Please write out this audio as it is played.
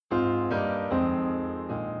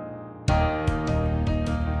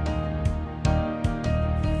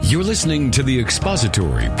You're listening to the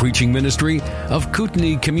expository preaching ministry of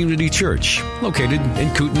Kootenai Community Church, located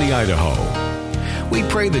in Kootenai, Idaho. We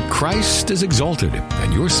pray that Christ is exalted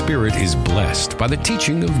and your spirit is blessed by the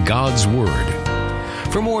teaching of God's Word.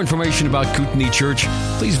 For more information about Kootenai Church,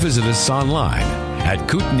 please visit us online at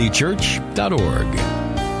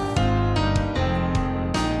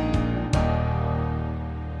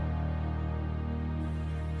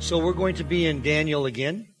kootenaichurch.org. So we're going to be in Daniel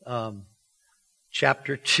again.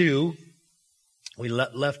 Chapter 2, we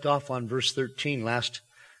left off on verse 13 last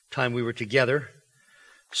time we were together.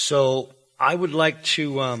 So I would like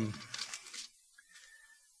to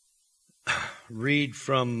read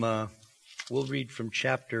from, we'll read from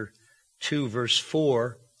chapter 2, verse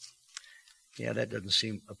 4. Yeah, that doesn't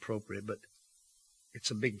seem appropriate, but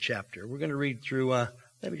it's a big chapter. We're going to read through,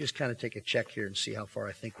 let me just kind of take a check here and see how far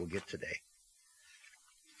I think we'll get today.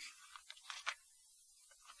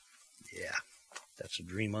 Yeah. That's a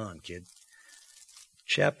dream on, kid.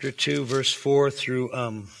 Chapter 2, verse 4 through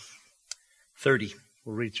 30.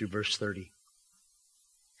 We'll read through verse 30.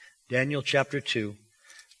 Daniel chapter 2,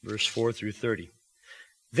 verse 4 through 30.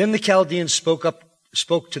 Then the Chaldeans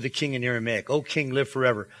spoke to the king in Aramaic. O king, live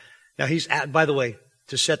forever. Now by the way,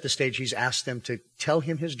 to set the stage, he's asked them to tell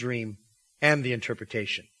him his dream and the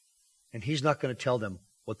interpretation. And he's not going to tell them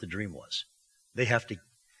what the dream was. They have to,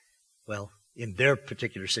 in their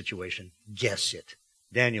particular situation, guess it.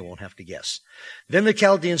 Daniel won't have to guess. Then the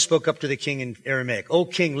Chaldeans spoke up to the king in Aramaic. O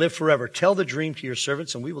king, live forever. Tell the dream to your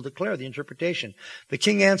servants, and we will declare the interpretation. The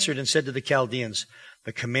king answered and said to the Chaldeans,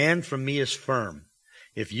 the command from me is firm.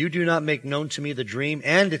 If you do not make known to me the dream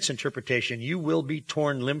and its interpretation, you will be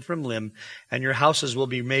torn limb from limb, and your houses will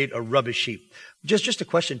be made a rubbish heap. Just a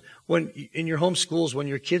question. When in your home schools, when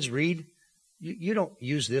your kids read, you don't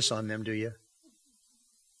use this on them, do you?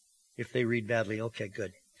 If they read badly, okay,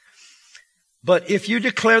 good. But if you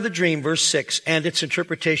declare the dream, verse 6, and its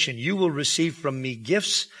interpretation, you will receive from me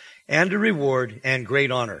gifts and a reward and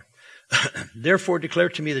great honor. Therefore declare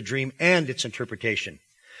to me the dream and its interpretation.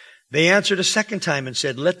 They answered a second time and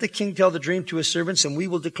said, let the king tell the dream to his servants, and we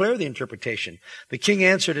will declare the interpretation. The king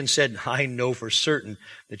answered and said, I know for certain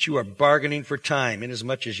that you are bargaining for time,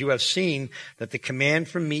 inasmuch as you have seen that the command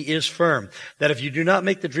from me is firm, that if you do not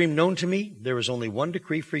make the dream known to me, there is only one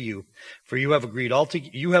decree for you. For you have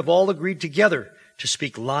all agreed together to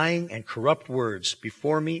speak lying and corrupt words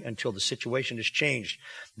before me until the situation is changed.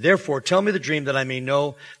 Therefore, tell me the dream that I may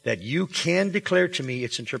know that you can declare to me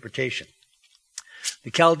its interpretation.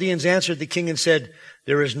 The Chaldeans answered the king and said,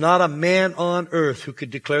 there is not a man on earth who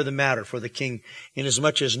could declare the matter for the king,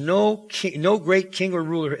 inasmuch as no great king or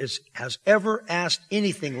ruler has ever asked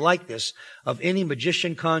anything like this of any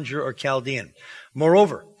magician, conjurer, or Chaldean.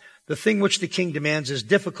 Moreover, the thing which the king demands is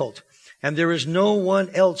difficult, and there is no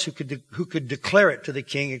one else who could declare it to the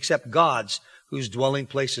king except God's, whose dwelling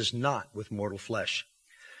place is not with mortal flesh.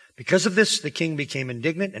 Because of this, the king became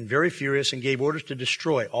indignant and very furious and gave orders to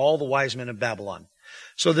destroy all the wise men of Babylon.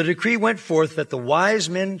 So the decree went forth that the wise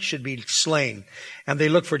men should be slain, and they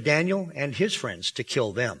looked for Daniel and his friends to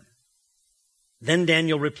kill them. Then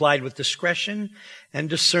Daniel replied with discretion and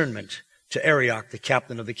discernment to Arioch, the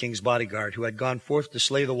captain of the king's bodyguard, who had gone forth to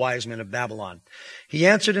slay the wise men of Babylon. He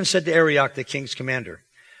answered and said to Arioch, the king's commander,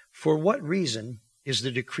 for what reason is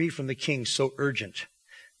the decree from the king so urgent?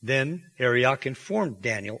 Then Arioch informed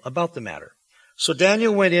Daniel about the matter. So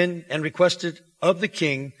Daniel went in and requested of the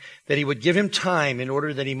king that he would give him time in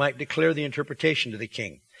order that he might declare the interpretation to the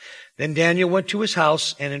king. Then Daniel went to his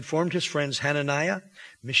house and informed his friends Hananiah,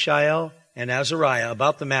 Mishael, and Azariah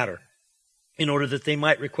about the matter, in order that they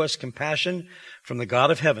might request compassion from the God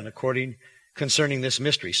of heaven concerning this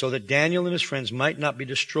mystery, so that Daniel and his friends might not be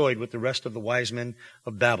destroyed with the rest of the wise men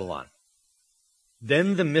of Babylon.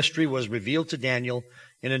 Then the mystery was revealed to Daniel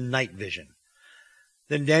in a night vision.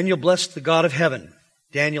 Then Daniel blessed the God of heaven.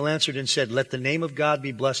 Daniel answered and said, let the name of God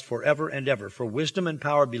be blessed forever and ever, for wisdom and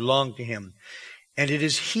power belong to him. And it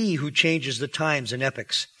is he who changes the times and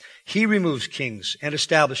epochs. He removes kings and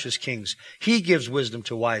establishes kings. He gives wisdom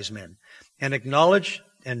to wise men and knowledge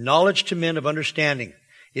to men of understanding.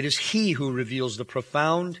 It is he who reveals the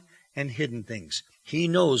profound and hidden things. He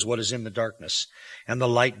knows what is in the darkness, and the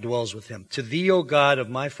light dwells with him. To thee, O God of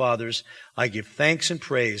my fathers, I give thanks and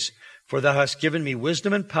praise, for thou hast given me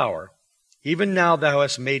wisdom and power. Even now thou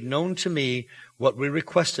hast made known to me what we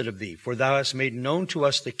requested of thee, for thou hast made known to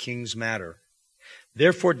us the king's matter.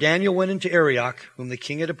 Therefore Daniel went into Arioch, whom the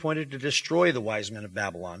king had appointed to destroy the wise men of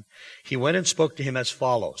Babylon. He went and spoke to him as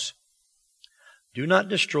follows. Do not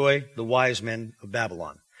destroy the wise men of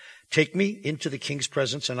Babylon. Take me into the king's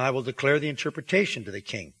presence, and I will declare the interpretation to the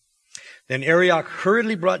king. Then Arioch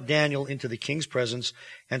hurriedly brought Daniel into the king's presence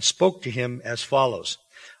and spoke to him as follows.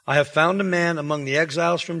 I have found a man among the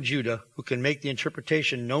exiles from Judah who can make the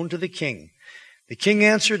interpretation known to the king. The king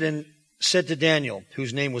answered and said to Daniel,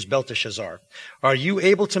 whose name was Belteshazzar, are you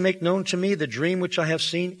able to make known to me the dream which I have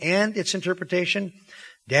seen and its interpretation?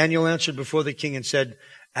 Daniel answered before the king and said,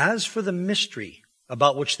 as for the mystery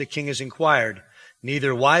about which the king has inquired,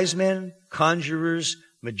 neither wise men, conjurers,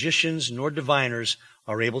 magicians, nor diviners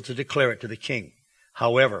are able to declare it to the king.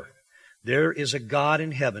 However, there is a God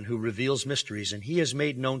in heaven who reveals mysteries, and he has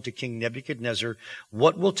made known to King Nebuchadnezzar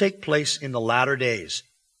what will take place in the latter days.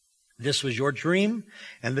 This was your dream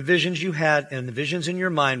and the visions you had and the visions in your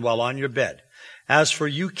mind while on your bed. As for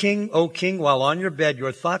you, king, O king, while on your bed,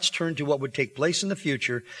 your thoughts turn to what would take place in the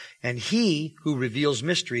future, and he who reveals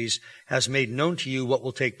mysteries has made known to you what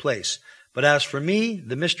will take place. But as for me,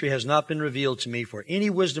 the mystery has not been revealed to me for any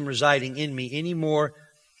wisdom residing in me any more.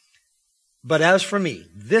 But as for me,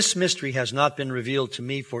 this mystery has not been revealed to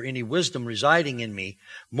me for any wisdom residing in me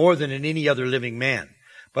more than in any other living man,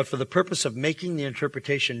 but for the purpose of making the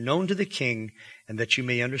interpretation known to the king, and that you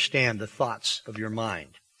may understand the thoughts of your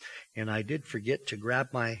mind. And I did forget to grab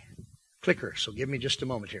my clicker, so give me just a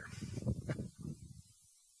moment here.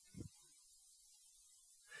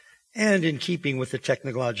 And in keeping with the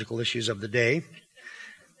technological issues of the day,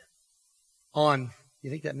 you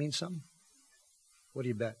think that means something? What do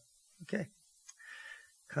you bet? Okay.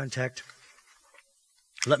 Contact.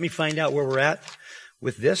 Let me find out where we're at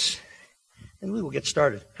with this, and we will get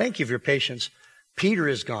started. Thank you for your patience. Peter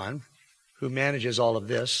is gone, who manages all of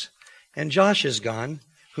this, and Josh is gone,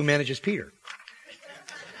 who manages Peter.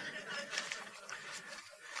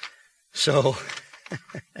 So,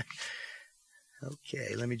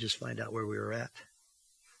 okay, let me just find out where we were at.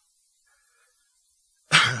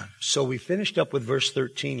 So we finished up with verse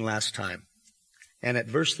 13 last time. And at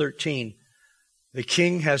verse 13, the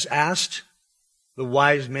king has asked the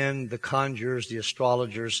wise men, the conjurers, the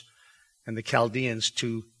astrologers, and the Chaldeans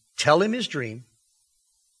to tell him his dream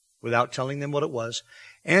without telling them what it was,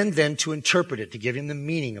 and then to interpret it, to give him the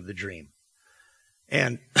meaning of the dream.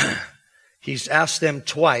 And he's asked them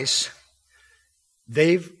twice.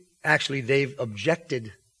 They've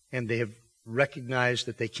objected, and they have recognized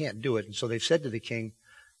that they can't do it. And so they've said to the king,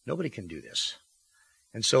 nobody can do this.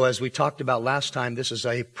 And so as we talked about last time, this is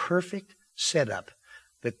a perfect setup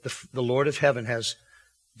that the Lord of heaven has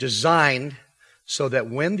designed so that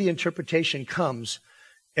when the interpretation comes,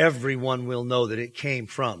 everyone will know that it came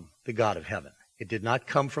from the God of heaven. It did not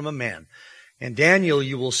come from a man. And Daniel,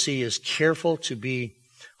 you will see, is careful to be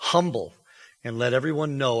humble and let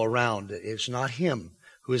everyone know around that it's not him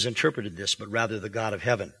who has interpreted this, but rather the God of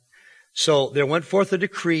heaven. So there went forth a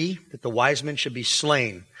decree that the wise men should be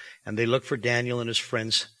slain, and they looked for Daniel and his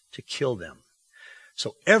friends to kill them.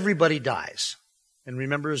 So everybody dies. And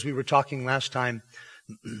remember, as we were talking last time,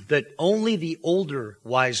 that only the older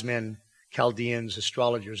wise men, Chaldeans,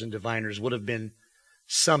 astrologers, and diviners would have been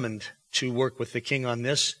summoned to work with the king on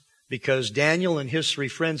this, because Daniel and his three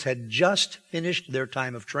friends had just finished their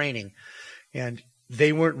time of training, and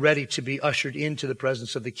they weren't ready to be ushered into the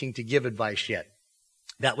presence of the king to give advice yet.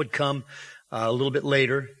 That would come a little bit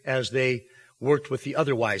later as they worked with the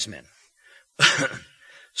other wise men.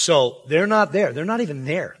 So they're not there. They're not even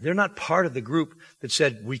there. They're not part of the group that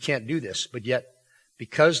said, we can't do this. But yet,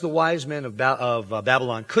 because the wise men of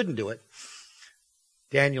Babylon couldn't do it,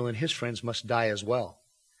 Daniel and his friends must die as well.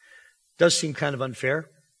 Does seem kind of unfair,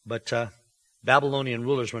 but Babylonian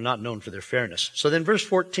rulers were not known for their fairness. So then verse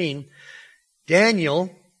 14,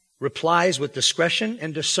 Daniel replies with discretion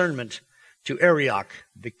and discernment to Arioch,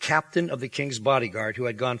 the captain of the king's bodyguard, who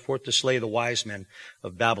had gone forth to slay the wise men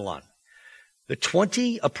of Babylon.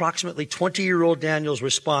 The approximately 20-year-old Daniel's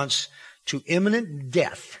response to imminent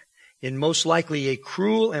death in most likely a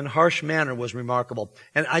cruel and harsh manner was remarkable.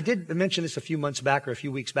 And I did mention this a few months back or a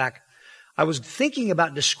few weeks back. I was thinking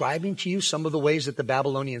about describing to you some of the ways that the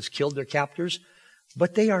Babylonians killed their captors,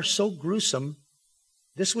 but they are so gruesome.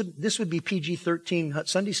 This would be PG-13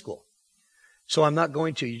 Sunday school. So I'm not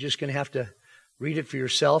going to. You're just going to have to read it for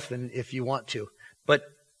yourself, and if you want to.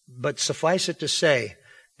 But suffice it to say,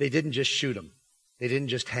 they didn't just shoot them. They didn't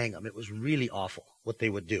just hang them. It was really awful what they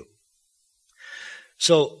would do.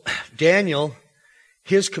 So Daniel,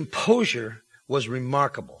 his composure was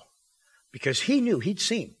remarkable because he knew, he'd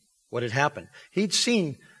seen what had happened. He'd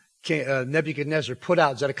seen Nebuchadnezzar put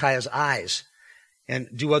out Zedekiah's eyes and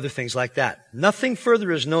do other things like that. Nothing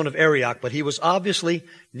further is known of Arioch, but he was obviously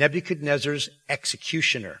Nebuchadnezzar's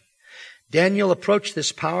executioner. Daniel approached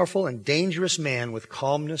this powerful and dangerous man with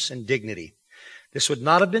calmness and dignity. This would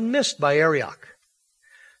not have been missed by Arioch.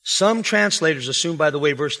 Some translators assume, by the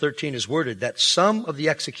way, verse 13 is worded, that some of the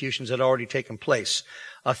executions had already taken place.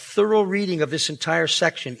 A thorough reading of this entire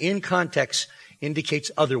section in context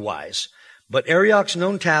indicates otherwise. But Arioch's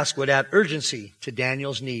known task would add urgency to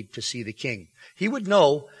Daniel's need to see the king. He would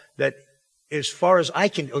know that as far as I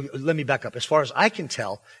can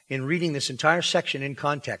tell, in reading this entire section in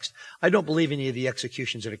context, I don't believe any of the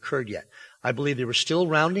executions had occurred yet. I believe they were still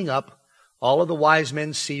rounding up all of the wise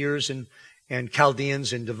men, seers, and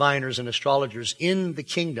Chaldeans and diviners and astrologers in the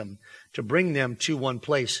kingdom to bring them to one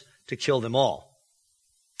place to kill them all.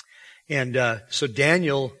 And so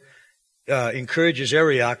Daniel encourages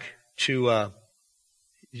Arioch to,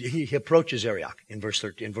 he approaches Arioch in verse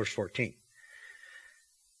 14.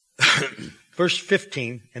 Verse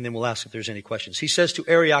 15, and then we'll ask if there's any questions. He says to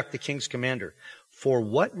Arioch, the king's commander, "For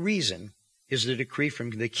what reason is the decree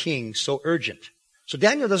from the king so urgent?" So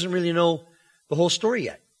Daniel doesn't really know the whole story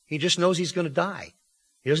yet. He just knows he's going to die.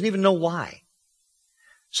 He doesn't even know why.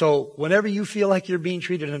 So whenever you feel like you're being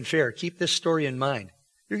treated unfair, keep this story in mind.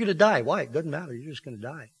 You're going to die. Why? It doesn't matter. You're just going to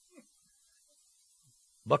die.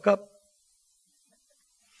 Buck up.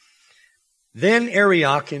 Then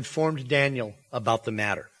Arioch informed Daniel about the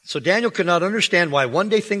matter. So Daniel could not understand why one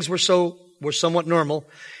day things were somewhat normal,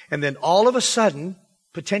 and then all of a sudden,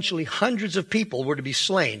 potentially hundreds of people were to be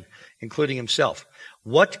slain, including himself.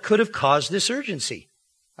 What could have caused this urgency?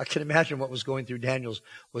 I can imagine what was going through Daniel's.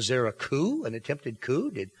 Was there a coup, an attempted coup?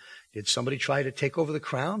 Did somebody try to take over the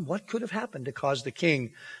crown? What could have happened to cause the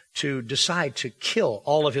king to decide to kill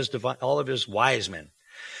all of his wise men?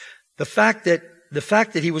 The fact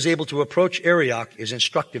that he was able to approach Arioch is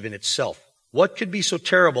instructive in itself. What could be so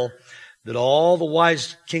terrible that all the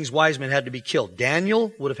king's wise men had to be killed?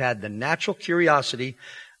 Daniel would have had the natural curiosity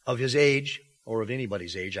of his age, or of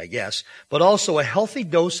anybody's age, I guess, but also a healthy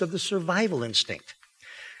dose of the survival instinct.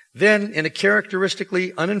 Then, in a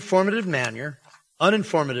characteristically uninformative manner,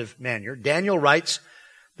 Daniel writes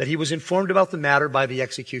that he was informed about the matter by the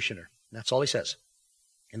executioner. That's all he says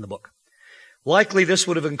in the book. Likely this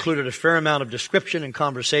would have included a fair amount of description and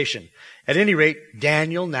conversation. At any rate,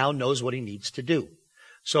 Daniel now knows what he needs to do.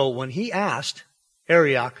 So when he asked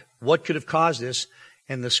Arioch what could have caused this,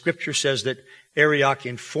 and the scripture says that Arioch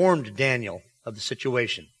informed Daniel of the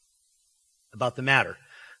situation, about the matter,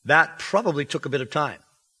 that probably took a bit of time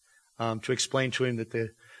to explain to him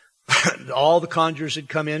that all the conjurers had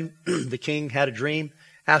come in. The king had a dream,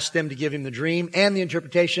 asked them to give him the dream and the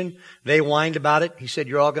interpretation. They whined about it. He said,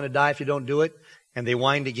 "You're all going to die if you don't do it." And they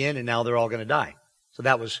whined again, and now they're all going to die. So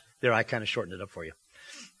that was there. I kind of shortened it up for you.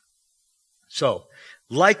 So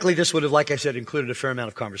likely this would have, like I said, included a fair amount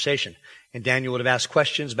of conversation. And Daniel would have asked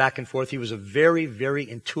questions back and forth. He was a very, very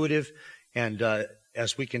intuitive and,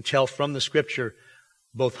 as we can tell from the scripture,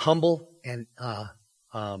 both humble and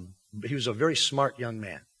he was a very smart young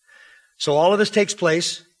man. So all of this takes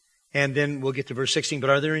place, and then we'll get to verse 16. But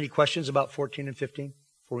are there any questions about 14 and 15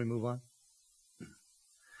 before we move on?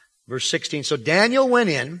 Verse 16. So Daniel went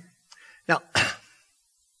in. Now,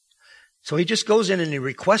 so he just goes in and he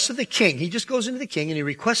requests of the king. He just goes into the king and he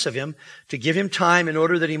requests of him to give him time in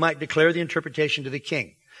order that he might declare the interpretation to the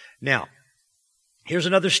king. Now, here's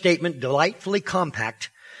another statement, delightfully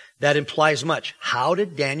compact, that implies much. How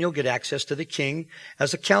did Daniel get access to the king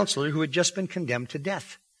as a counselor who had just been condemned to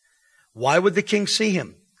death? Why would the king see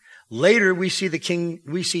him? Later, we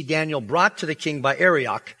see Daniel brought to the king by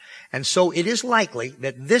Arioch, and so it is likely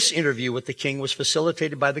that this interview with the king was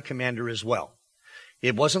facilitated by the commander as well.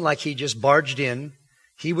 It wasn't like he just barged in.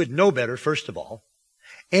 He would know better, first of all.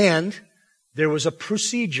 And there was a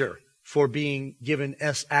procedure for being given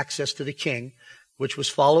access to the king, which was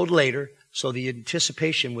followed later. So the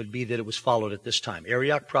anticipation would be that it was followed at this time.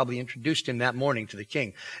 Arioch probably introduced him that morning to the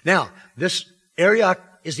king. Now, this Arioch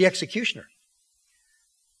is the executioner.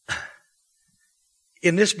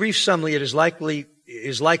 In this brief summary, it is likely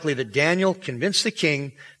that Daniel convinced the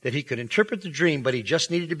king that he could interpret the dream, but he just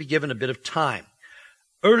needed to be given a bit of time.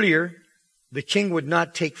 Earlier, the king would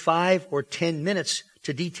not take 5 or 10 minutes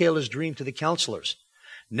to detail his dream to the counselors.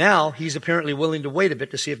 Now, he's apparently willing to wait a bit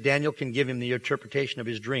to see if Daniel can give him the interpretation of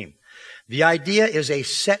his dream. The idea is a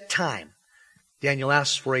set time. Daniel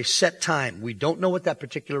asks for a set time. We don't know what that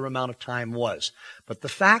particular amount of time was. But the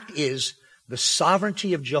fact is, the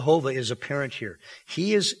sovereignty of Jehovah is apparent here.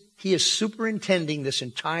 He is superintending this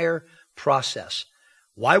entire process.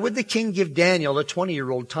 Why would the king give Daniel a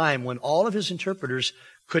 20-year-old time when all of his interpreters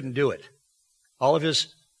couldn't do it? All of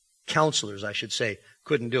his counselors, I should say,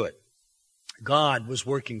 couldn't do it. God was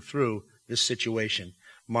working through this situation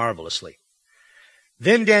marvelously.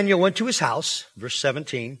 Then Daniel went to his house, verse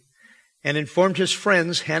 17, and informed his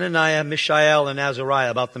friends Hananiah, Mishael, and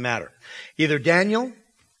Azariah about the matter. Either Daniel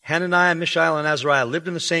Hananiah, Mishael, and Azariah lived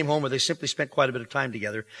in the same home where they simply spent quite a bit of time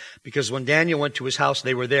together because when Daniel went to his house,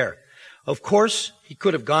 they were there. Of course, he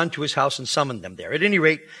could have gone to his house and summoned them there. At any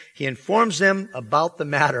rate, he informs them about the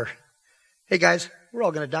matter. Hey guys, we're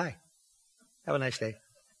all going to die. Have a nice day.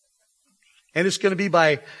 And it's going to be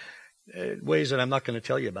by ways that I'm not going to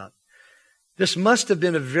tell you about. This must have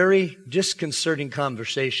been a very disconcerting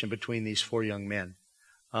conversation between these four young men.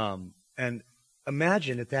 And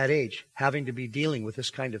imagine at that age having to be dealing with this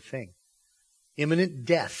kind of thing. Imminent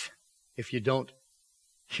death if you don't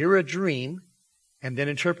hear a dream and then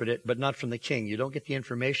interpret it, but not from the king. You don't get the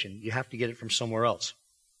information. You have to get it from somewhere else.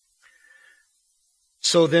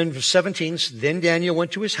 So then, verse 17, then Daniel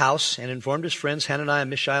went to his house and informed his friends Hananiah,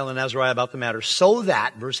 Mishael, and Azariah about the matter, so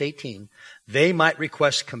that, verse 18, they might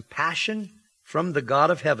request compassion from the God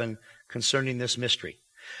of heaven concerning this mystery,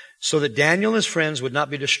 so that Daniel and his friends would not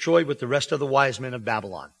be destroyed with the rest of the wise men of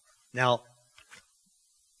Babylon. Now,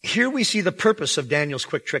 here we see the purpose of Daniel's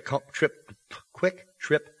quick trip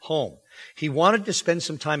home. He wanted to spend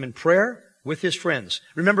some time in prayer with his friends.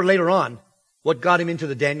 Remember later on, what got him into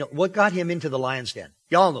the lion's den?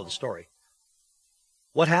 Y'all know the story.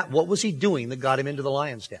 What was he doing that got him into the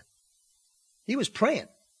lion's den? He was praying.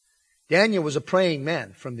 Daniel was a praying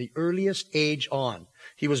man from the earliest age on.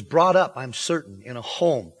 He was brought up, I'm certain, in a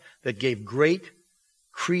home that gave great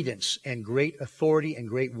credence and great authority and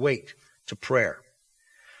great weight to prayer.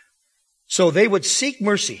 So they would seek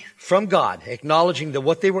mercy from God, acknowledging that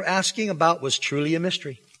what they were asking about was truly a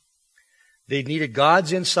mystery. They needed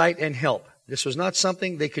God's insight and help. This was not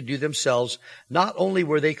something they could do themselves. Not only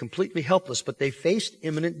were they completely helpless, but they faced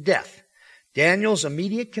imminent death. Daniel's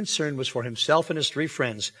immediate concern was for himself and his three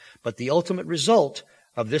friends, but the ultimate result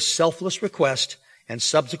of this selfless request and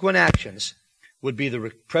subsequent actions would be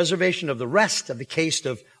the preservation of the rest of the caste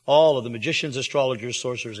of all of the magicians, astrologers,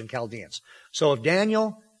 sorcerers, and Chaldeans. So if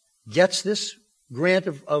Daniel gets this grant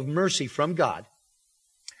of mercy from God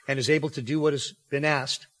and is able to do what has been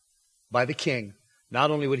asked by the king,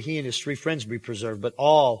 not only would he and his three friends be preserved, but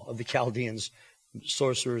all of the Chaldeans,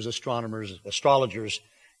 sorcerers, astronomers, astrologers,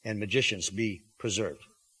 and magicians be preserved.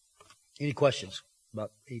 Any questions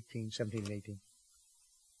about 17 and 18?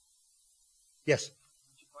 Yes?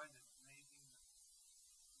 Don't you find it amazing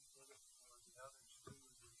that the others too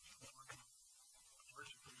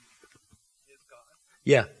worshiping his God?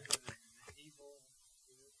 Yeah. The evil,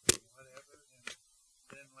 whatever, and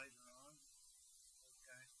then later on, those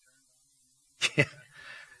guys turned on him.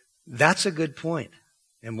 That's a good point,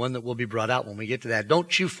 and one that will be brought out when we get to that.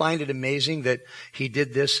 Don't you find it amazing that he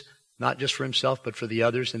did this not just for himself, but for the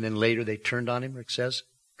others, and then later they turned on him, it says?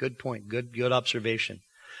 Good point. Good observation.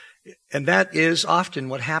 And that is often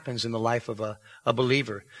what happens in the life of a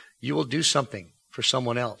believer. You will do something for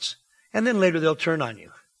someone else, and then later they'll turn on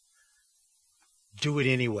you. Do it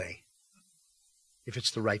anyway. If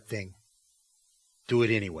it's the right thing, do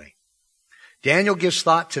it anyway. Daniel gives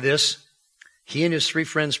thought to this. He and his three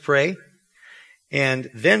friends pray. And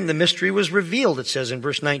then the mystery was revealed, it says in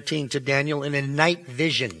verse 19, to Daniel in a night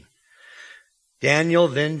vision. Daniel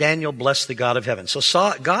blessed the God of heaven. So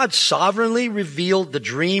God sovereignly revealed the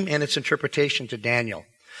dream and its interpretation to Daniel.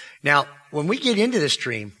 Now, when we get into this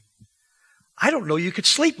dream, I don't know you could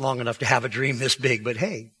sleep long enough to have a dream this big, but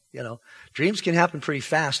hey, dreams can happen pretty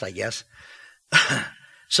fast, I guess.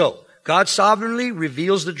 So, God sovereignly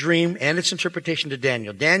reveals the dream and its interpretation to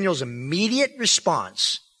Daniel. Daniel's immediate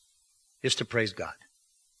response is to praise God.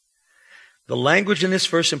 The language in this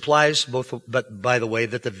verse implies but by the way,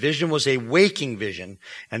 that the vision was a waking vision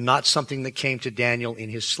and not something that came to Daniel in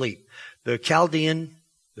his sleep. The Chaldean,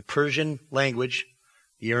 the Persian language,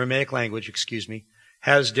 the Aramaic language,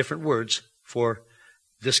 has different words for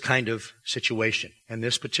this kind of situation. And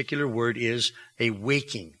this particular word is a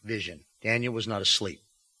waking vision. Daniel was not asleep.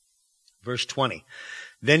 Verse 20.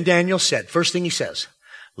 Then Daniel said, first thing he says,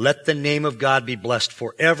 let the name of God be blessed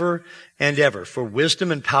forever and ever, for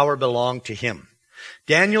wisdom and power belong to him.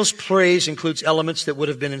 Daniel's praise includes elements that would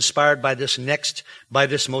have been inspired by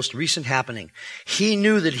this most recent happening. He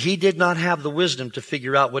knew that he did not have the wisdom to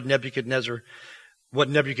figure out what Nebuchadnezzar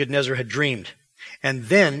had dreamed. And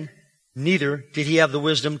then, neither did he have the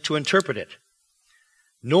wisdom to interpret it.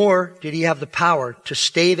 Nor did he have the power to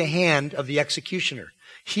stay the hand of the executioner.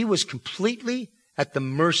 He was completely at the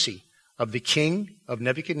mercy of the king of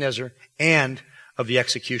Nebuchadnezzar and of the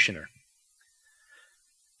executioner.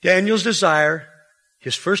 Daniel's desire,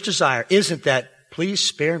 his first desire, isn't that, please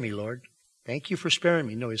spare me, Lord. Thank you for sparing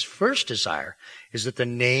me. No, his first desire is that the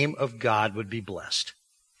name of God would be blessed.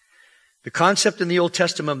 The concept in the Old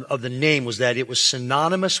Testament of the name was that it was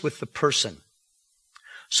synonymous with the person.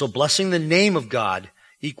 So blessing the name of God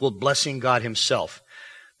equaled blessing God himself.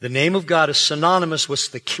 The name of God is synonymous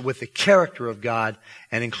with the character of God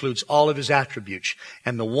and includes all of his attributes.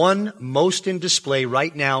 And the one most in display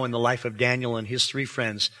right now in the life of Daniel and his three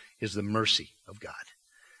friends is the mercy of God.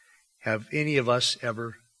 Have any of us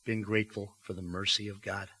ever been grateful for the mercy of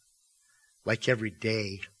God? Like every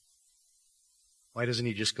day. Why doesn't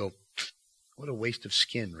he just go, what a waste of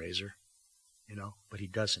skin, Razor? But he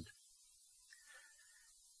doesn't.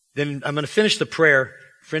 Then I'm going to finish the prayer,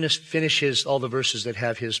 finish all the verses that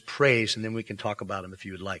have his praise, and then we can talk about him if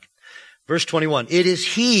you would like. Verse 21, it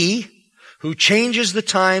is he who changes the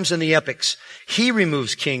times and the epochs. He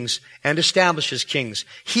removes kings and establishes kings.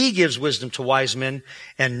 He gives wisdom to wise men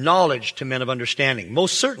and knowledge to men of understanding.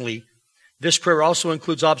 Most certainly, this prayer also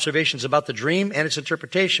includes observations about the dream and its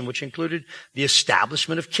interpretation, which included the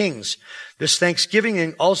establishment of kings. This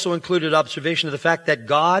thanksgiving also included observation of the fact that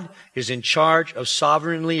God is in charge of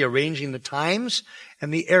sovereignly arranging the times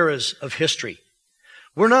and the eras of history.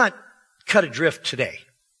 We're not cut adrift today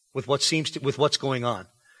with what's going on.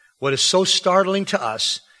 What is so startling to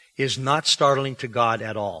us is not startling to God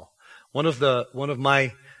at all. One of the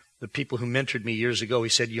people who mentored me years ago, he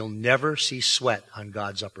said, you'll never see sweat on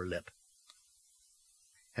God's upper lip.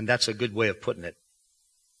 And that's a good way of putting it.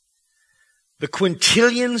 The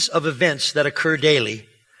quintillions of events that occur daily,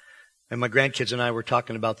 and my grandkids and I were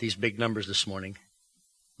talking about these big numbers this morning.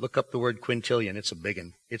 Look up the word quintillion. It's a big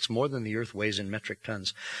one. It's more than the earth weighs in metric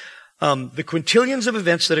tons. The quintillions of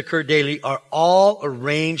events that occur daily are all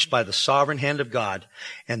arranged by the sovereign hand of God.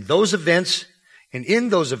 And in those events,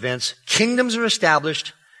 kingdoms are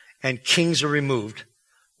established and kings are removed,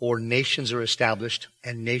 or nations are established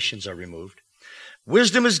and nations are removed.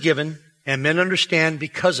 Wisdom is given, and men understand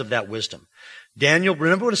because of that wisdom. Daniel,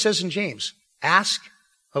 remember what it says in James. Ask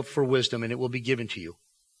for wisdom, and it will be given to you.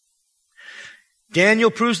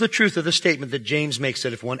 Daniel proves the truth of the statement that James makes,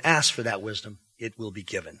 that if one asks for that wisdom, it will be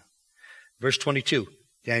given. Verse 22,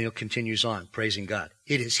 Daniel continues on, praising God.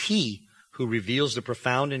 It is he who reveals the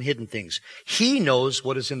profound and hidden things. He knows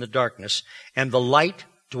what is in the darkness, and the light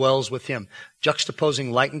dwells with him, juxtaposing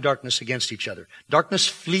light and darkness against each other. Darkness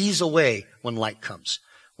flees away when light comes.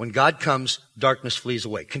 When God comes, darkness flees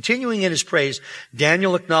away. Continuing in his praise,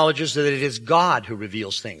 Daniel acknowledges that it is God who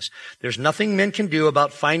reveals things. There's nothing men can do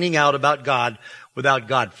about finding out about God without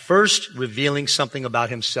God first revealing something about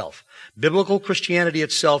himself. Biblical Christianity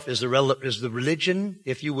itself is the religion,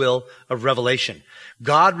 if you will, of revelation.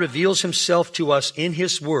 God reveals himself to us in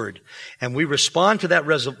his word, and we respond to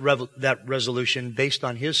that resolution based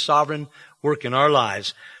on his sovereign work in our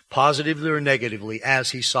lives, positively or negatively, as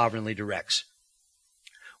he sovereignly directs.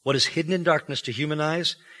 What is hidden in darkness to human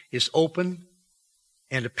eyes is open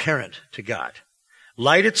and apparent to God.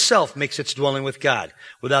 Light itself makes its dwelling with God.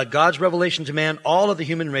 Without God's revelation to man, all of the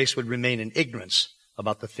human race would remain in ignorance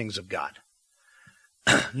about the things of God.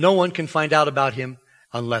 No one can find out about him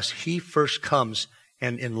unless he first comes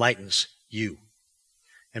and enlightens you.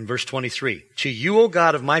 And verse 23, to you, O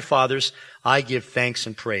God of my fathers, I give thanks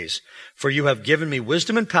and praise. For you have given me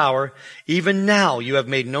wisdom and power. Even now you have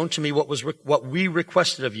made known to me what we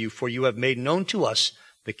requested of you, for you have made known to us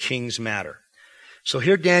the king's matter. So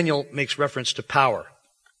here Daniel makes reference to power.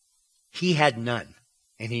 He had none,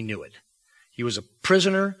 and he knew it. He was a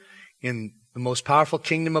prisoner in the most powerful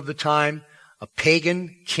kingdom of the time, a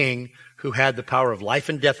pagan king who had the power of life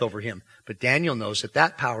and death over him. But Daniel knows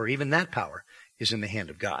that power, even that power, is in the hand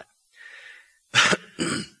of God.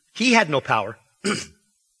 He had no power,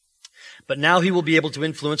 but now he will be able to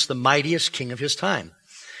influence the mightiest king of his time.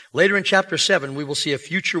 Later in chapter 7, we will see a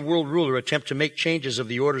future world ruler attempt to make changes of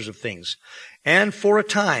the orders of things. And for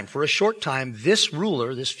a short time, this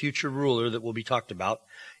future ruler that will be talked about,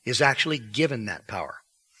 is actually given that power.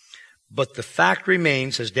 But the fact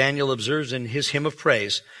remains, as Daniel observes in his hymn of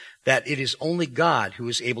praise, that it is only God who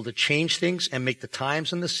is able to change things and make the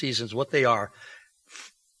times and the seasons what they are,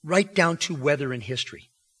 right down to weather and history.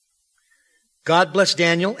 God blessed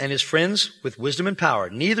Daniel and his friends with wisdom and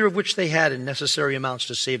power, neither of which they had in necessary amounts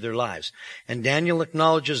to save their lives. And Daniel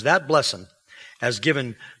acknowledges that blessing as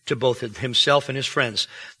given to both himself and his friends.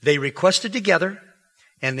 They requested together,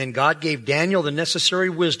 and then God gave Daniel the necessary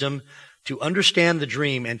wisdom to understand the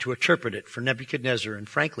dream and to interpret it for Nebuchadnezzar and,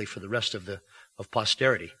 frankly, for the rest of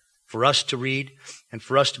posterity, for us to read and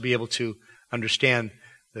for us to be able to understand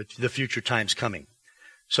the future times coming.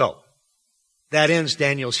 So, that ends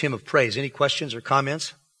Daniel's hymn of praise. Any questions or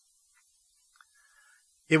comments?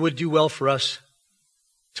 It would do well for us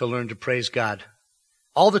to learn to praise God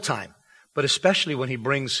all the time, but especially when he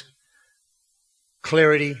brings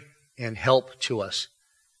clarity and help to us.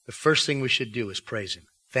 The first thing we should do is praise him.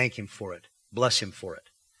 Thank him for it. Bless him for it.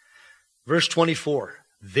 Verse 24,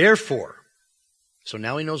 therefore, So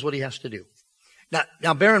now he knows what he has to do.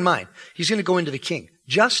 Now bear in mind, he's going to go into the king.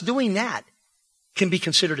 Just doing that can be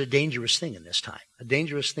considered a dangerous thing in this time. A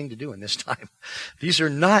dangerous thing to do in this time.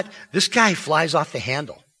 This guy flies off the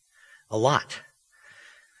handle a lot.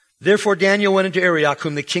 Therefore Daniel went into Arioch,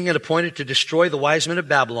 whom the king had appointed to destroy the wise men of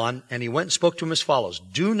Babylon, and he went and spoke to him as follows.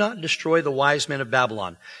 Do not destroy the wise men of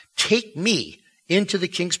Babylon. Take me into the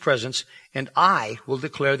king's presence, and I will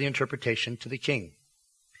declare the interpretation to the king.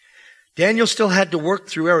 Daniel still had to work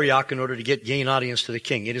through Arioch in order to gain audience to the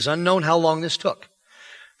king. It is unknown how long this took.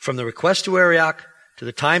 From the request to Arioch, to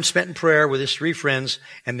the time spent in prayer with his 3 friends,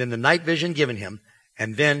 and then the night vision given him,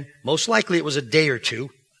 and then most likely it was a day or 2.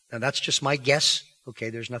 Now that's just my guess. Okay,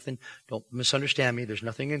 there's nothing, don't misunderstand me. There's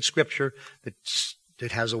nothing in Scripture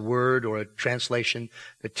that has a word or a translation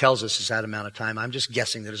that tells us it's that amount of time. I'm just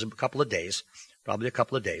guessing that it's a couple of days, probably a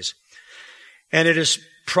couple of days. And it is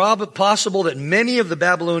possible that many of the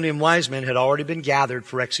Babylonian wise men had already been gathered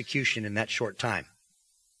for execution in that short time.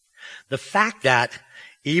 The fact that,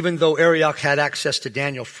 even though Arioch had access to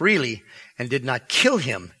Daniel freely and did not kill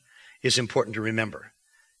him, is important to remember.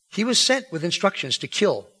 He was sent with instructions to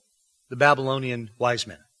kill the Babylonian wise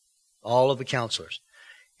men, all of the counselors.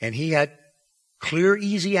 And he had clear,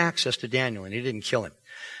 easy access to Daniel, and he didn't kill him.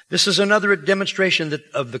 This is another demonstration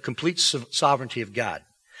of the complete sovereignty of God.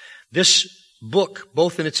 This book,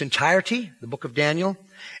 both in its entirety, the book of Daniel,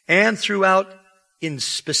 and throughout in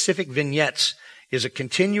specific vignettes, is a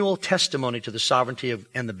continual testimony to the sovereignty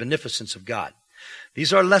and the beneficence of God.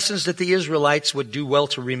 These are lessons that the Israelites would do well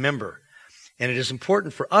to remember. And it is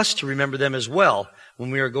important for us to remember them as well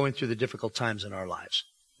when we are going through the difficult times in our lives.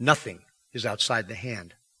 Nothing is outside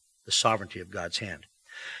the sovereignty of God's hand.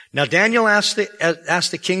 Now Daniel asked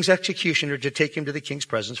the king's executioner to take him to the king's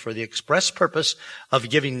presence for the express purpose of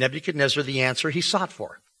giving Nebuchadnezzar the answer he sought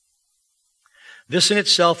for. This in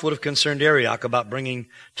itself would have concerned Arioch about bringing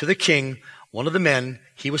to the king one of the men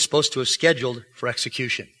he was supposed to have scheduled for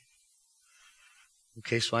execution.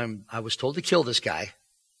 Okay, so I was told to kill this guy,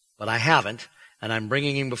 but I and I'm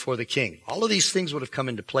bringing him before the king. All of these things would have come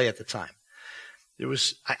into play at the time.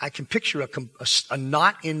 I can picture a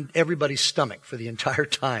knot in everybody's stomach for the entire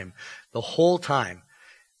time, the whole time,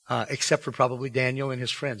 except for probably Daniel and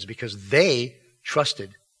his friends, because they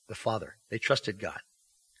trusted the Father. They trusted God.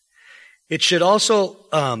 It should also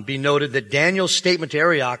be noted that Daniel's statement to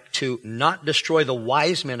Arioch to not destroy the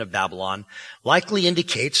wise men of Babylon likely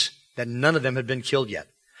indicates that none of them had been killed yet.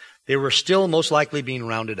 They were still most likely being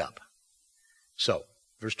rounded up. So,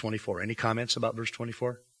 verse 24. Any comments about verse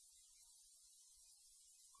 24?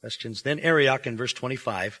 Questions? Then Arioch in verse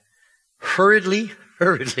 25 hurriedly,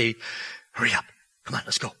 hurry up. Come on,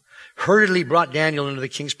 let's go. Hurriedly brought Daniel into the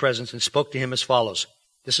king's presence and spoke to him as follows.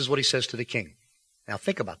 This is what he says to the king. Now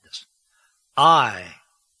think about this. I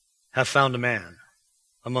have found a man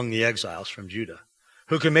among the exiles from Judah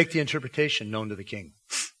who can make the interpretation known to the king.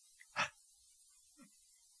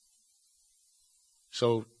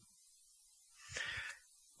 So,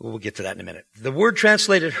 we'll get to that in a minute. The word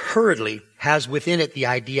translated hurriedly has within it the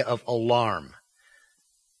idea of alarm.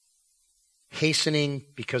 Hastening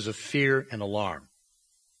because of fear and alarm.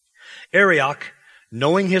 Arioch,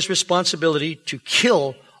 knowing his responsibility to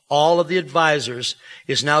kill all of the advisors,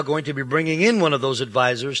 is now going to be bringing in one of those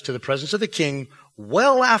advisors to the presence of the king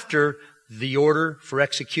well after the order for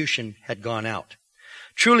execution had gone out.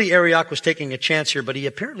 Truly, Arioch was taking a chance here, but he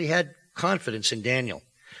apparently had confidence in Daniel.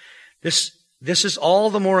 This is all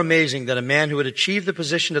the more amazing that a man who had achieved the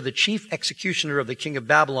position of the chief executioner of the king of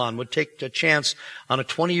Babylon would take a chance on a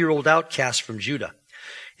 20-year-old outcast from Judah.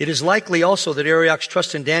 It is likely also that Arioch's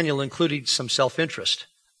trust in Daniel included some self-interest.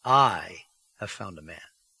 I have found a man.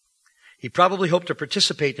 He probably hoped to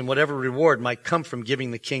participate in whatever reward might come from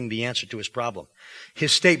giving the king the answer to his problem.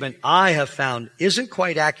 His statement, I have found, isn't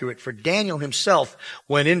quite accurate, for Daniel himself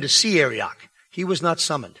went in to see Arioch. He was not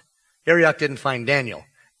summoned. Arioch didn't find Daniel.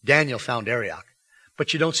 Daniel found Arioch.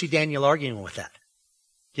 But you don't see Daniel arguing with that.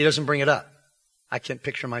 He doesn't bring it up. I can't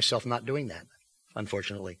picture myself not doing that,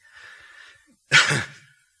 unfortunately.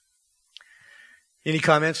 Any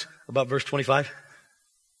comments about verse 25?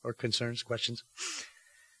 Or concerns, questions?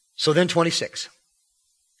 So then 26.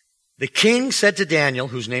 The king said to Daniel,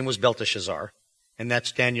 whose name was Belteshazzar, and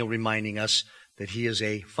that's Daniel reminding us that he is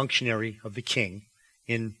a functionary of the king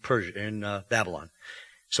in Babylon.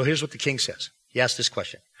 So here's what the king says. He asked this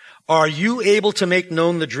question. Are you able to make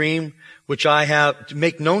known the dream which I have, to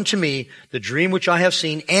make known to me the dream which I have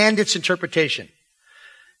seen and its interpretation?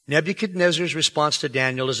 Nebuchadnezzar's response to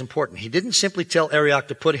Daniel is important. He didn't simply tell Arioch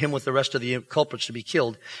to put him with the rest of the culprits to be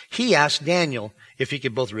killed. He asked Daniel if he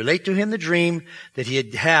could both relate to him the dream that he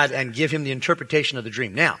had had and give him the interpretation of the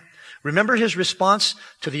dream. Now, Remember his response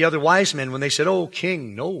to the other wise men when they said, "Oh,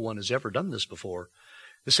 king, no one has ever done this before.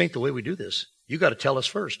 This ain't the way we do this. You got to tell us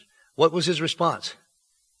first." What was his response?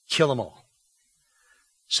 Kill them all.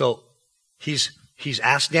 So he's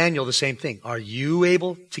asked Daniel the same thing. Are you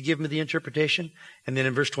able to give me the interpretation? And then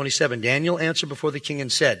in verse 27, Daniel answered before the king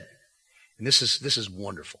and said, and this is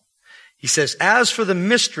wonderful. He says, "As for the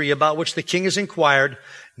mystery about which the king has inquired,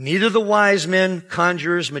 neither the wise men,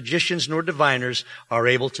 conjurers, magicians, nor diviners are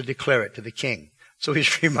able to declare it to the king." So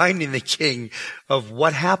he's reminding the king of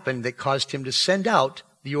what happened that caused him to send out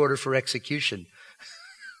the order for execution.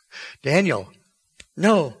 Daniel,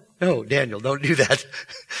 no, Daniel, don't do that.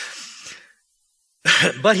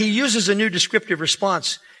 But he uses a new descriptive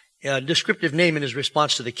name in his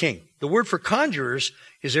response to the king. The word for conjurers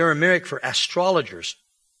is Aramaic for astrologers.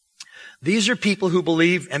 These are people who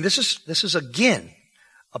believe, and this is again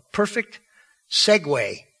a perfect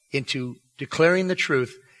segue into declaring the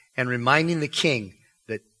truth and reminding the king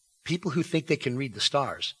that people who think they can read the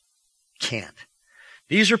stars can't.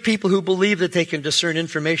 These are people who believe that they can discern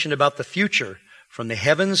information about the future from the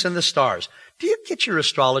heavens and the stars. Do you get your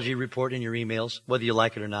astrology report in your emails, whether you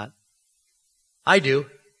like it or not? I do.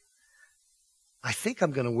 I think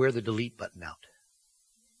I'm going to wear the delete button out.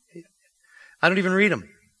 I don't even read them.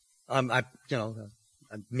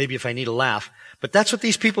 Maybe if I need a laugh. But that's what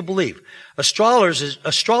these people believe.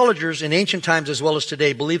 Astrologers in ancient times as well as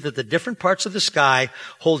today believe that the different parts of the sky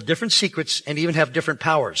hold different secrets and even have different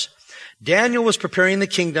powers. Daniel was preparing the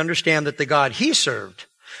king to understand that the God he served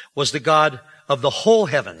was the God of the whole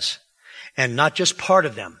heavens and not just part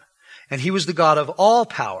of them. And he was the God of all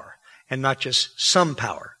power and not just some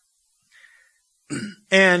power.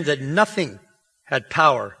 And that nothing had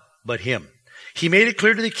power but him. He made it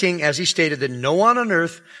clear to the king, as he stated, that no one on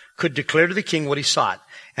earth could declare to the king what he sought.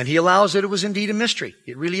 And he allows that it was indeed a mystery.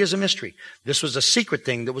 It really is a mystery. This was a secret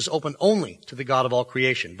thing that was open only to the God of all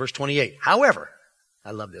creation. Verse 28. However,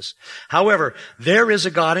 I love this. However, there is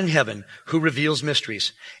a God in heaven who reveals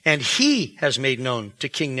mysteries, and he has made known to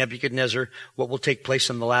King Nebuchadnezzar what will take place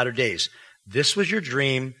in the latter days. This was your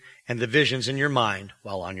dream and the visions in your mind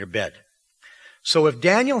while on your bed. So if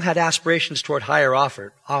Daniel had aspirations toward higher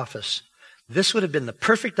office, this would have been the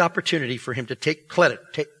perfect opportunity for him to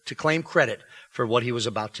to claim credit for what he was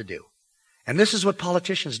about to do. And this is what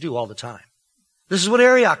politicians do all the time. This is what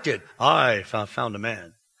Arioch did. I found a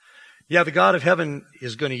man. Yeah, the God of heaven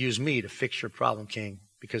is going to use me to fix your problem, king,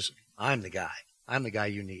 because I'm the guy. I'm the guy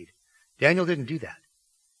you need. Daniel didn't do that.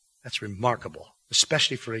 That's remarkable,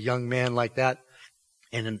 especially for a young man like that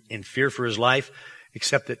and in fear for his life,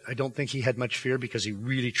 except that I don't think he had much fear because he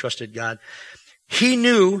really trusted God. He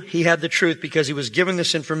knew he had the truth because he was given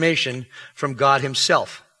this information from God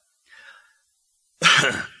himself.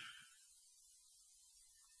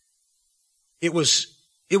 It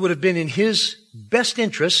would have been in his best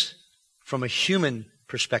interest, from a human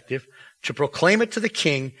perspective, to proclaim it to the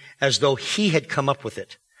king as though he had come up with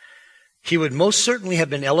it. He would most certainly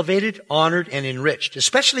have been elevated, honored, and enriched,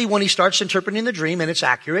 especially when he starts interpreting the dream and it's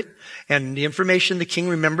accurate and the information the king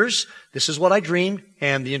remembers. This is what I dreamed,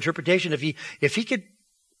 and the interpretation. If he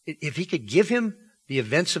could give him the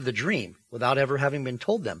events of the dream without ever having been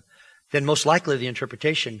told them, then most likely the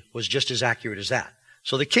interpretation was just as accurate as that.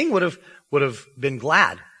 So the king would have been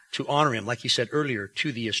glad to honor him, like he said earlier,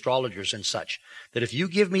 to the astrologers and such. That if you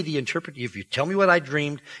give me if you tell me what I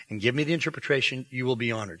dreamed and give me the interpretation, you will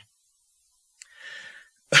be honored.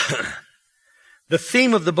 The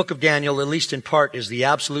theme of the book of Daniel, at least in part, is the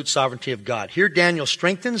absolute sovereignty of God. Here Daniel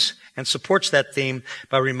strengthens and supports that theme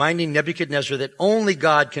by reminding Nebuchadnezzar that only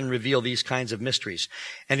God can reveal these kinds of mysteries.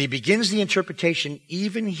 And he begins the interpretation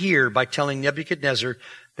even here by telling Nebuchadnezzar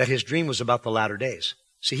that his dream was about the latter days.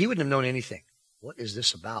 See, he wouldn't have known anything. What is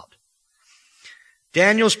this about?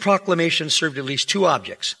 Daniel's proclamation served at least two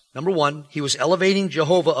objects. Number one, he was elevating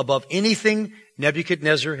Jehovah above anything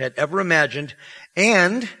Nebuchadnezzar had ever imagined,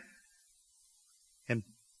 and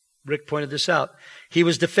Rick pointed this out, he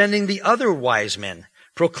was defending the other wise men,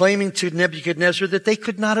 proclaiming to Nebuchadnezzar that they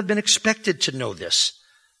could not have been expected to know this.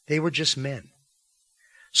 They were just men.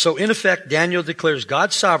 So in effect, Daniel declares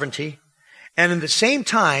God's sovereignty, and at the same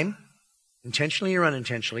time, intentionally or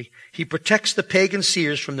unintentionally, he protects the pagan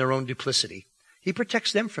seers from their own duplicity. He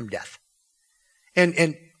protects them from death.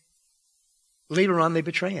 And later on, they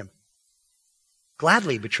betray him.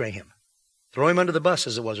 Gladly betray him. Throw him under the bus,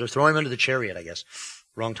 as it was, or throw him under the chariot, I guess.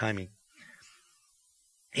 Wrong timing.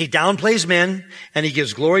 He downplays men, and he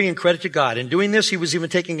gives glory and credit to God. In doing this, he was even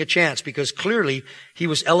taking a chance, because clearly he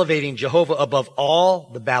was elevating Jehovah above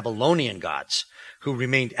all the Babylonian gods, who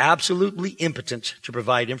remained absolutely impotent to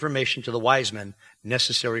provide information to the wise men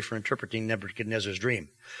necessary for interpreting Nebuchadnezzar's dream.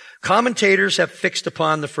 Commentators have fixed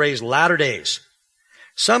upon the phrase latter days.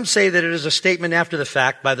 Some say that it is a statement after the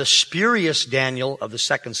fact by the spurious Daniel of the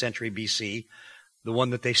 2nd century BC, the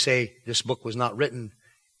one that they say this book was not written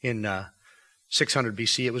in 600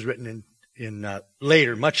 BC. It was written in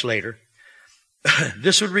later, much later.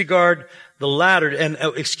 This would regard the latter, and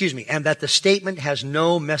that the statement has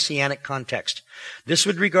no messianic context. This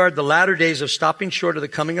would regard the latter days of stopping short of the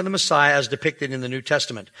coming of the Messiah as depicted in the New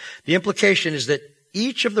Testament. The implication is that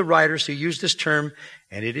each of the writers who use this term,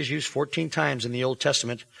 and it is used 14 times in the Old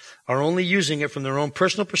Testament, are only using it from their own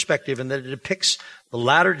personal perspective, and that it depicts the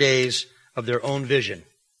latter days of their own vision.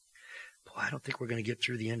 Boy, I don't think we're going to get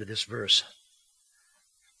through the end of this verse.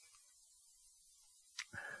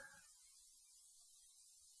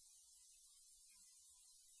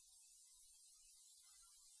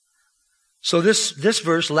 So this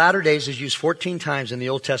verse, latter days, is used 14 times in the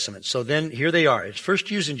Old Testament. So then, here they are. It's first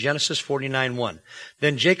used in Genesis 49:1.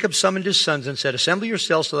 Then Jacob summoned his sons and said, assemble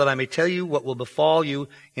yourselves so that I may tell you what will befall you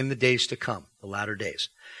in the days to come, the latter days.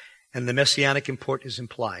 And the messianic import is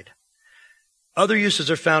implied. Other uses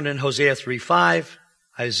are found in Hosea 3:5,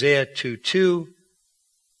 Isaiah 2:2,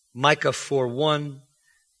 Micah 4:1,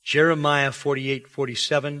 Jeremiah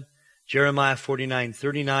 48:47, Jeremiah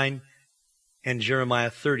 49:39, and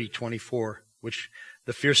Jeremiah 30:24, which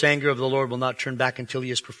the fierce anger of the Lord will not turn back until he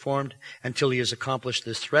has performed, until he has accomplished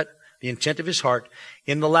this threat, the intent of his heart.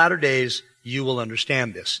 In the latter days, you will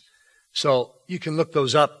understand this. So you can look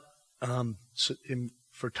those up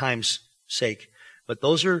for time's sake. But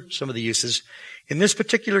those are some of the uses. In this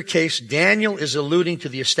particular case, Daniel is alluding to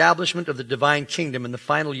the establishment of the divine kingdom in the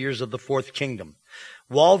final years of the 4th kingdom.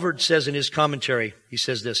 Walvoord says in his commentary, he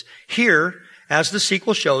says this, here, as the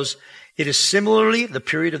sequel shows, it is similarly the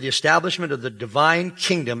period of the establishment of the divine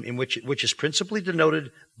kingdom in which is principally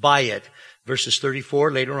denoted by it, verses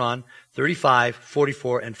 34 later on, 35,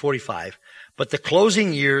 44, and 45. But the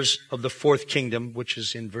closing years of the 4th kingdom, which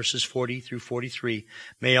is in verses 40 through 43,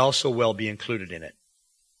 may also well be included in it.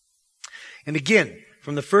 And again,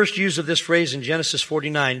 from the first use of this phrase in Genesis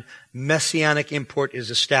 49, messianic import is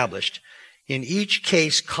established. In each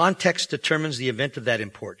case, context determines the event of that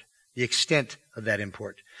import, the extent of that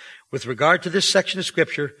import. With regard to this section of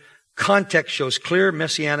Scripture, context shows clear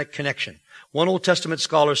messianic connection. One Old Testament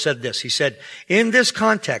scholar said this. He said, in this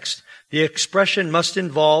context, the expression must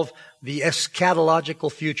involve the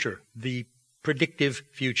eschatological future, the predictive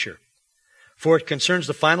future, for it concerns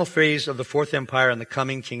the final phase of the 4th empire and the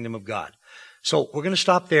coming kingdom of God. So we're going to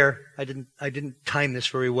stop there. I didn't time this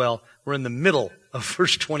very well. We're in the middle of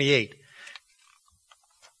verse 28.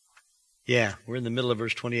 Yeah, we're in the middle of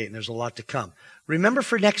verse 28, and there's a lot to come. Remember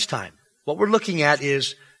for next time, what we're looking at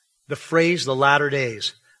is the phrase, the latter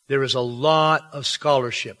days. There is a lot of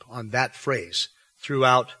scholarship on that phrase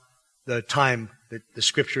throughout the time that the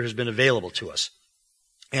Scripture has been available to us.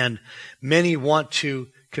 And many want to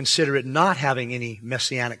consider it not having any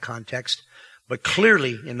messianic context, but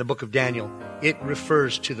clearly in the book of Daniel, it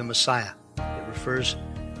refers to the Messiah. It refers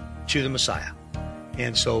to the Messiah.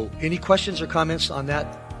 And so, any questions or comments on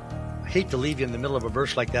that? I hate to leave you in the middle of a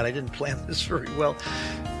verse like that. I didn't plan this very well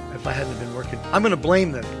if I hadn't been working. I'm going to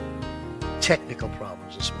blame the technical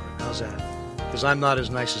problems this morning. How's that? Because I'm not as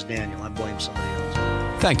nice as Daniel. I blame somebody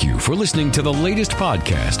else. Thank you for listening to the latest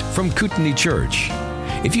podcast from Kootenai Church.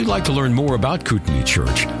 If you'd like to learn more about Kootenai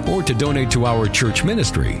Church or to donate to our church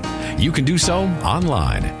ministry, you can do so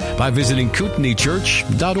online by visiting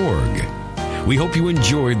kootenaichurch.org. We hope you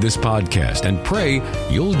enjoyed this podcast and pray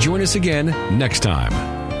you'll join us again next time.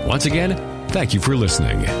 Once again, thank you for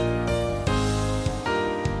listening.